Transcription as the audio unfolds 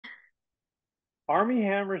Army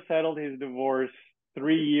Hammer settled his divorce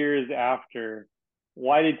 3 years after.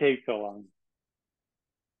 Why did it take so long?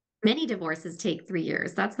 Many divorces take 3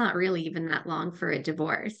 years. That's not really even that long for a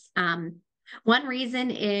divorce. One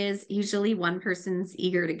reason is usually one person's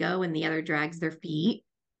eager to go and the other drags their feet.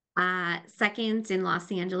 Second, in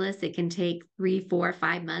Los Angeles, it can take 3, 4,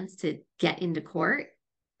 5 months to get into court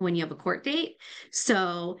when you have a court date.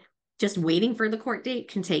 So just waiting for the court date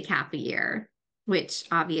can take half a year, which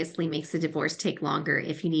obviously makes the divorce take longer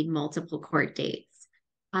if you need multiple court dates.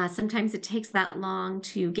 Sometimes it takes that long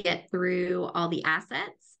to get through all the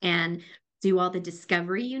assets and do all the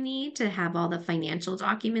discovery you need to have all the financial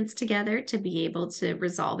documents together to be able to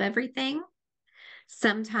resolve everything.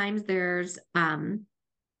 Sometimes there's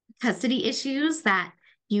custody issues that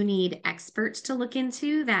you need experts to look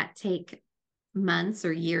into that take months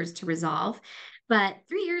or years to resolve. But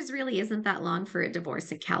 3 years really isn't that long for a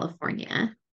divorce in California.